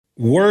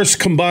Worst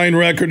combined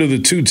record of the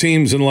two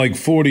teams in like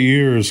 40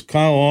 years.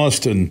 Kyle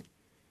Austin,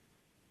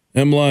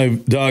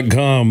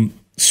 MLive.com,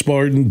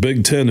 Spartan,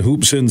 Big Ten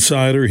Hoops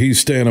Insider.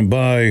 He's standing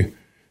by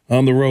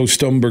on the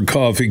Roast Umber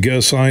Coffee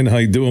guest line. How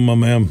you doing, my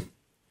man?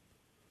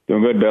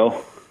 Doing good,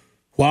 Bill.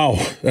 Wow.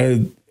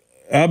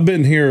 I've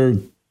been here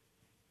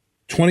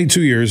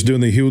 22 years doing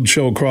the huge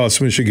show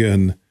across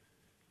Michigan.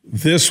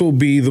 This will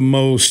be the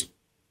most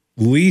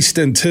least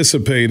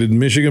anticipated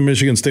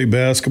Michigan State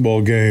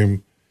basketball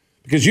game.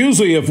 Because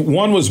usually if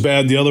one was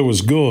bad, the other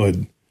was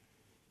good.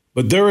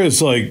 But there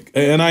is like,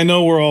 and I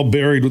know we're all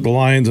buried with the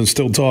Lions and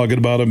still talking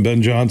about him,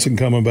 Ben Johnson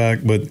coming back.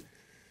 But,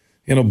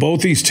 you know,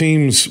 both these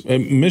teams,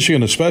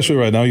 Michigan especially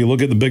right now, you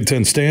look at the Big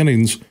Ten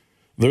standings,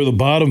 they're the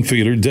bottom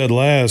feeder, dead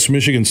last.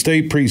 Michigan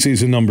State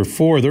preseason number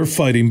 4, they're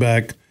fighting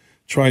back,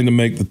 trying to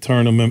make the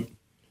tournament.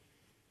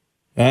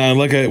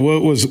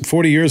 What was it,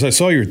 40 years? I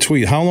saw your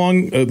tweet. How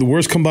long, the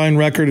worst combined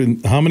record,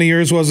 and how many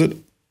years was it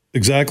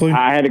exactly?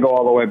 I had to go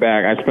all the way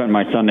back. I spent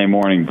my Sunday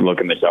morning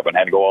looking this up and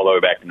had to go all the way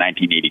back to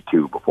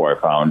 1982 before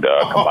I found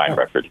combined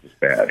records was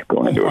bad.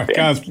 Going to it.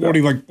 God,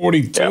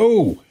 42.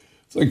 Yeah.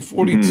 It's like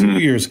 42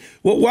 years.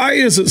 Well, why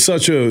is it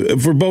such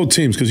for both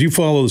teams, because you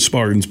follow the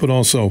Spartans, but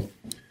also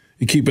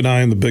you keep an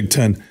eye on the Big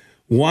Ten.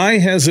 Why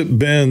has it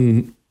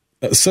been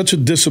such a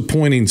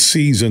disappointing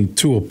season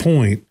to a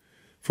point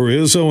for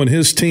Izzo and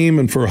his team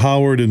and for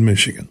Howard in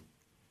Michigan?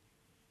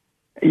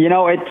 You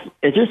know, it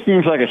just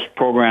seems like a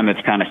program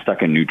that's kind of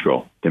stuck in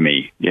neutral to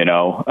me. You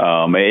know,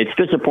 it's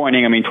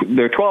disappointing. I mean,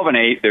 they're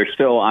 12-8. They're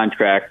still on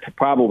track to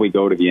probably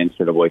go to the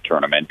NCAA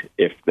tournament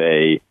if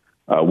they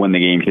win the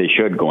games they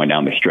should going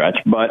down the stretch.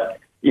 But,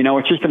 you know,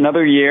 it's just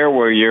another year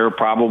where you're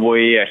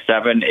probably a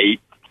 7-8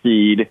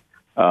 seed,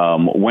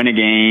 win a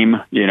game,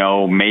 you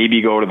know,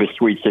 maybe go to the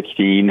Sweet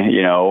 16,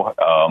 you know.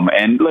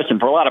 And listen,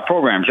 for a lot of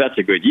programs, that's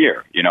a good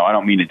year. You know, I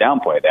don't mean to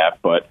downplay that,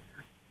 but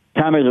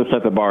Tom has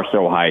set the bar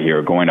so high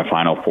here, going to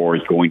Final Fours,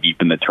 going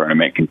deep in the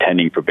tournament,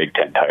 contending for Big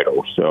Ten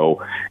titles.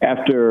 So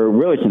after,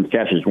 really since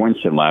Cassius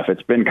Winston left,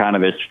 it's been kind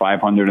of this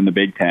 500 in the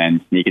Big Ten,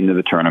 sneak into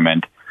the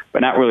tournament, but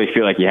not really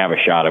feel like you have a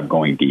shot of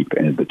going deep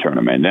into the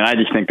tournament. And I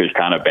just think there's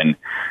kind of been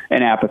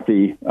an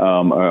apathy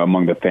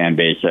among the fan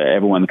base.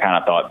 Everyone kind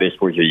of thought this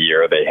was a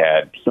year. They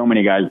had so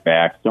many guys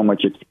back, so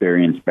much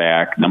experience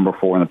back, number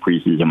 4 in the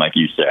preseason, like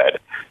you said.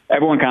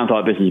 Everyone kind of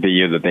thought this is the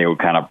year that they would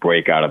kind of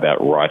break out of that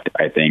rut,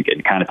 I think,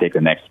 and kind of take the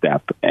next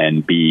step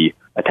and be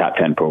a top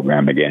 10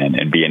 program again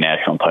and be a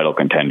national title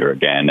contender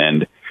again.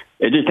 And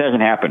it just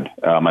hasn't happened,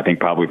 I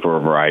think probably for a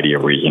variety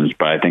of reasons.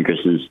 But I think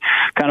this is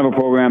kind of a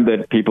program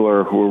that people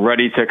were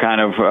ready to kind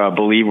of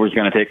believe was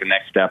going to take the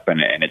next step, and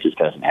it just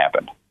hasn't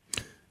happened.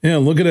 Yeah,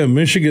 look at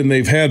Michigan.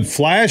 They've had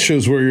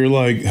flashes where you're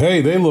like,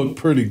 hey, they look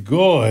pretty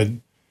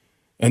good.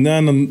 And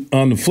then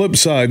on the flip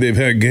side, they've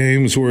had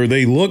games where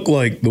they look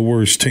like the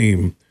worst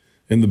team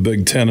in the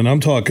Big Ten. And I'm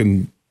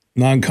talking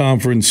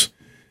non-conference,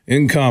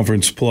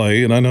 in-conference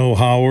play. And I know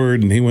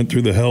Howard, and he went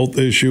through the health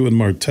issue, and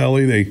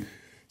Martelli, they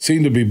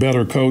seem to be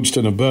better coached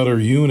and a better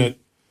unit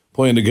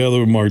playing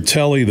together with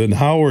Martelli than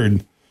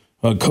Howard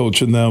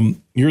coaching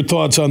them. Your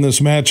thoughts on this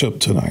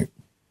matchup tonight?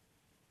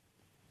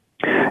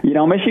 You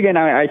know, Michigan,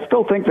 I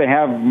still think they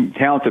have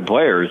talented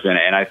players,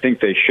 and I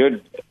think they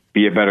should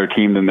be a better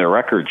team than their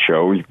record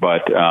shows,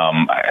 but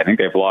I think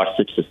they've lost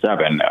 6 to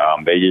 7.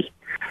 They just,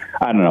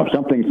 I don't know,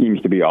 something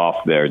seems to be off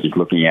there just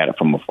looking at it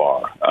from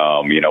afar.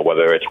 You know,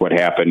 whether it's what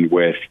happened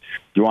with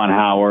Juwan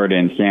Howard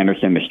and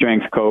Sanderson, the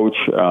strength coach,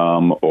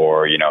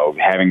 or, you know,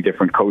 having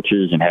different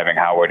coaches and having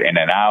Howard in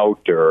and out,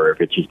 or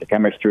if it's just a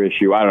chemistry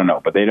issue, I don't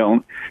know. But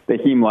they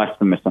seem less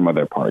than the sum of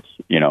their parts,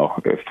 you know,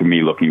 to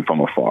me looking from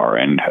afar.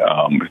 And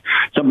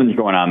something's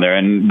going on there.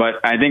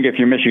 But I think if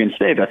you're Michigan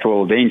State, that's a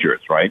little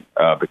dangerous, right?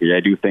 Because I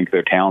do think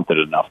they're talented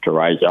enough to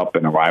rise up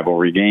in a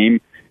rivalry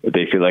game if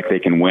they feel like they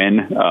can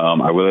win.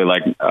 I really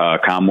like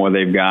Commoe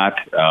they've got.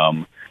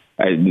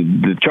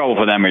 The trouble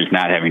for them is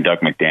not having Doug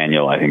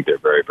McDaniel. I think they're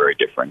very, very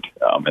different.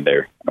 And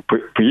they're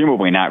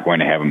presumably not going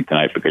to have him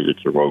tonight because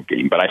it's a road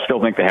game. But I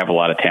still think they have a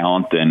lot of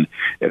talent. And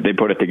if they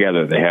put it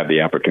together, they have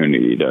the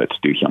opportunity to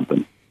do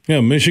something.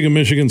 Yeah,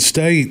 Michigan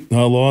State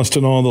lost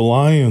in all the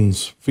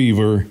Lions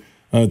fever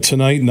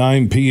tonight,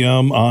 9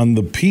 p.m. on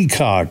the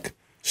Peacock,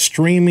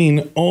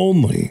 streaming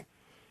only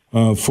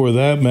for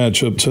that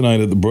matchup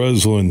tonight at the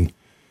Breslin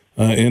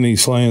in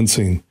East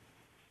Lansing.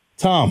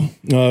 Tom,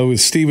 with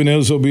Steven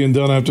Izzo being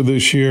done after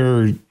this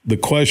year, the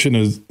question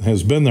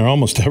has been there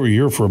almost every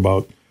year for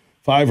about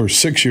 5 or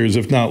 6 years,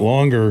 if not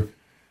longer.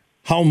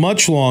 How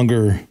much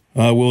longer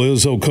will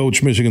Izzo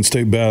coach Michigan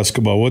State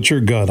basketball? What's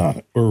your gut on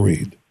it, or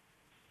read?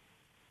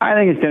 I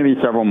think it's going to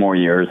be several more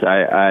years.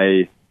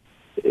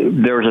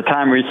 There was a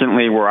time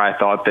recently where I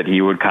thought that he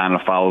would kind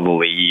of follow the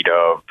lead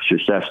of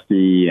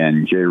Krzyzewski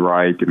and Jay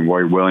Wright and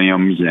Roy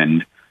Williams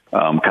and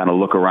kind of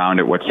look around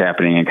at what's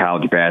happening in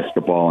college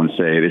basketball and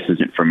say, this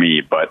isn't for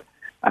me. But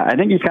I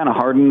think he's kind of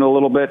hardened a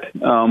little bit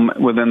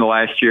within the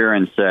last year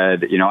and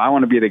said, you know, I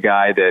want to be the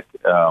guy that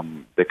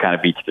kind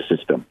of beats the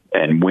system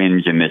and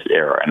wins in this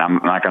era. And I'm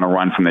not going to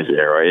run from this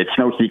era. It's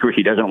no secret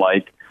he doesn't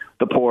like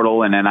the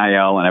portal and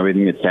NIL and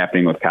everything that's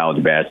happening with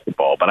college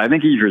basketball. But I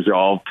think he's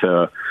resolved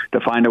to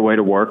find a way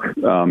to work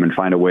and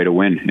find a way to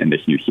win in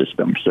this new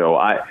system. So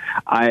I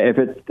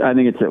think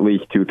it's at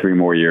least 2-3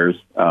 more years.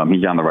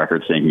 He's on the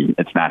record saying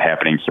it's not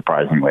happening.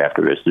 Surprisingly,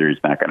 after this year, he's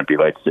not going to be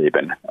like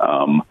Saban.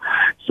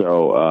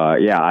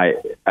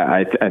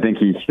 I think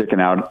he's sticking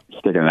it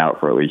out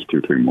for at least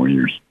 2-3 more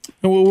years.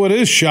 Well, what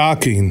is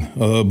shocking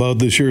about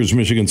this year's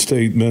Michigan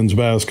State men's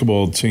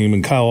basketball team,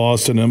 and Kyle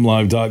Austin,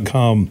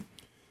 MLive.com,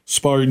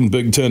 Spartan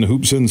Big Ten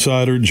Hoops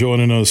Insider,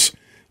 joining us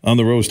on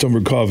the Roast Umber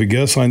Coffee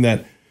guest line,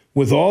 that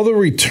with all the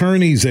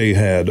returnees they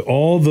had,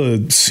 all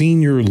the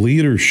senior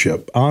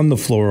leadership on the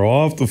floor,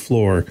 off the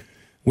floor,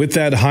 with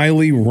that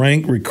highly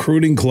ranked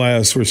recruiting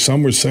class where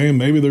some were saying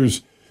maybe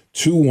there's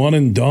 2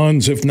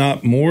 one-and-dones, if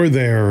not more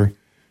there.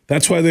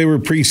 That's why they were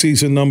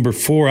preseason number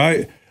 4.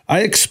 I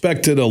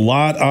expected a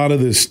lot out of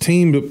this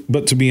team,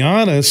 but to be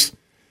honest,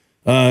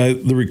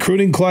 the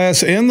recruiting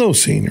class and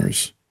those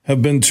seniors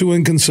have been too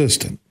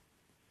inconsistent.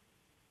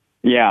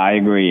 Yeah, I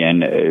agree.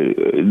 And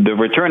the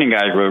returning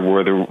guys were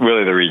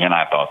really the reason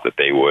I thought that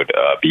they would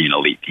be an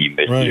elite team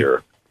this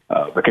year.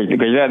 Because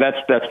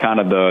that's kind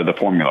of the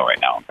formula right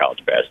now in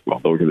college basketball.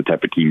 Those are the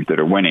type of teams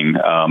that are winning.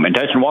 And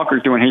Tyson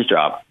Walker's doing his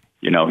job.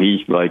 You know,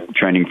 he's like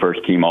trending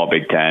first team all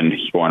Big Ten.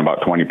 He's scoring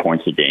about 20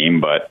 points a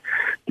game. But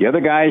the other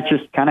guys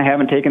just kind of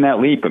haven't taken that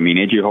leap. I mean,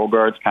 A.J.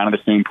 Hogarth's kind of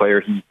the same player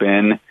he's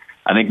been.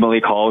 I think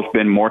Malik Hall's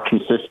been more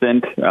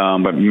consistent,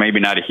 but maybe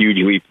not a huge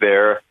leap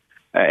there.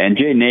 And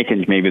Jaden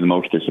Aiken's maybe the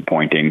most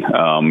disappointing.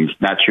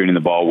 Not shooting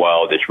the ball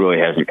well. Just really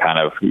hasn't kind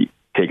of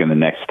taken the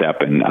next step.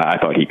 And I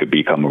thought he could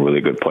become a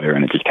really good player,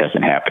 and it just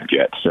hasn't happened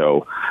yet.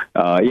 So,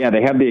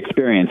 they have the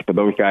experience, but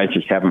those guys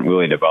just haven't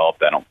really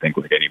developed, I don't think,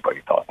 like anybody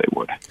thought they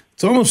would.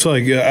 It's almost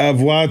like I've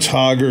watched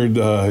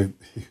Hoggard,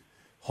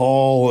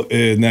 Hall,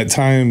 and at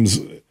times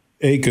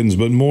Aikens,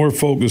 but more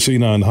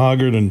focusing on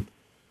Hoggard and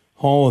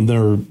Hall and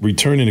their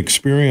returning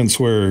experience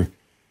where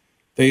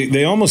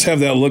they almost have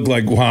that look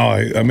like, wow,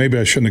 maybe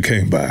I shouldn't have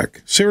came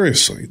back.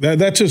 Seriously,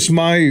 that's just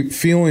my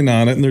feeling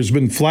on it. And there's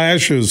been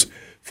flashes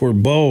for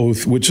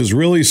both, which is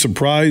really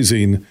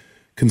surprising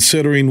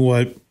considering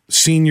what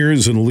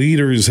seniors and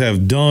leaders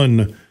have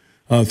done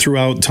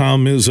throughout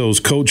Tom Izzo's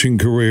coaching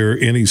career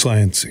in East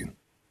Lansing.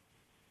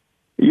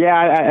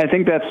 Yeah, I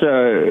think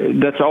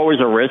that's always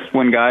a risk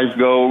when guys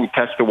go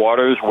test the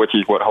waters, which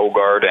is what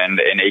Hoggard and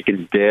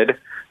Aikens did.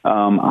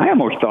 I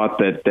almost thought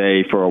that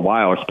they, for a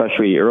while,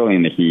 especially early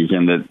in the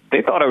season, that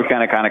they thought it was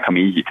going to kind of come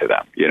easy to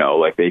them. You know,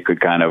 like they could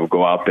kind of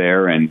go out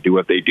there and do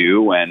what they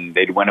do, and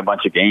they'd win a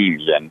bunch of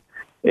games. And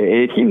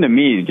it seemed to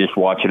me, just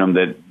watching them,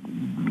 that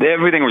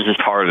everything was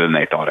just harder than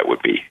they thought it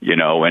would be, you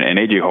know, and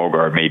A.J.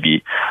 Hogarth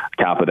maybe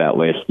top of that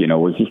list, you know,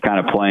 was just kind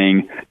of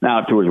playing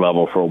not to his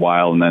level for a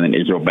while, and then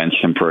Izzo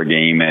benched him for a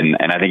game, and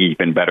I think he's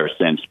been better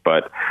since.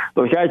 But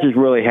those guys just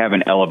really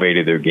haven't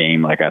elevated their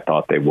game like I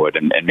thought they would,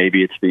 and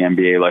maybe it's the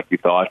NBA like you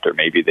thought, or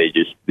maybe they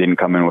just didn't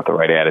come in with the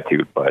right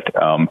attitude, but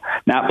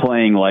not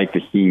playing like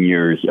the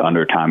seniors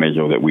under Tom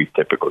Izzo that we've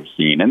typically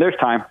seen. And there's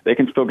time. They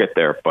can still get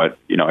there, but,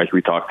 you know, as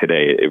we talk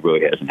today, it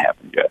really hasn't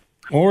happened yet.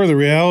 Or the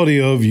reality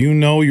of, you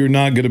know, you're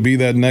not going to be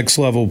that next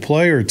level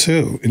player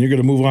too, and you're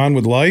going to move on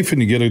with life, and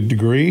you get a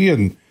degree,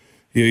 and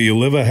you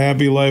live a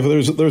happy life.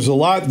 There's a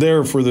lot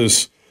there for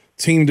this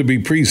team to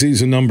be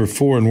preseason number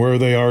 4 and where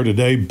they are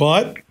today,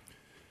 but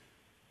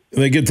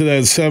they get to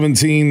that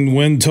 17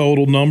 win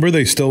total number.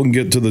 They still can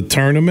get to the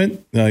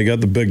tournament. Now you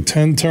got the Big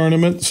Ten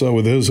tournament, so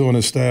with Izzo and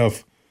his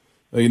staff,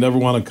 you never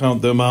want to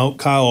count them out.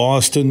 Kyle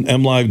Austin,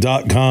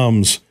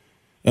 MLive.com's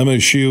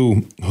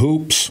MSU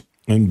Hoops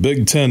and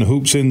Big Ten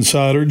Hoops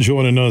Insider,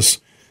 joining us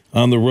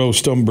on the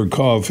Roast Umber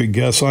Coffee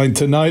guest line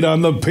tonight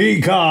on the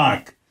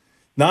Peacock.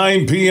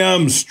 9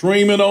 p.m.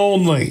 streaming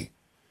only.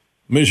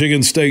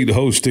 Michigan State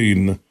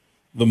hosting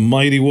the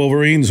mighty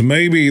Wolverines.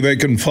 Maybe they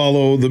can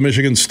follow the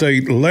Michigan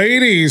State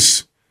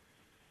ladies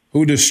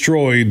who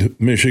destroyed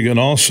Michigan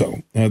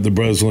also at the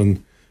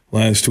Breslin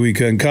last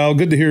weekend. Kyle,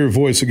 good to hear your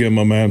voice again,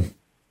 my man.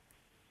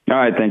 All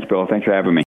right, thanks, Bill. Thanks for having me.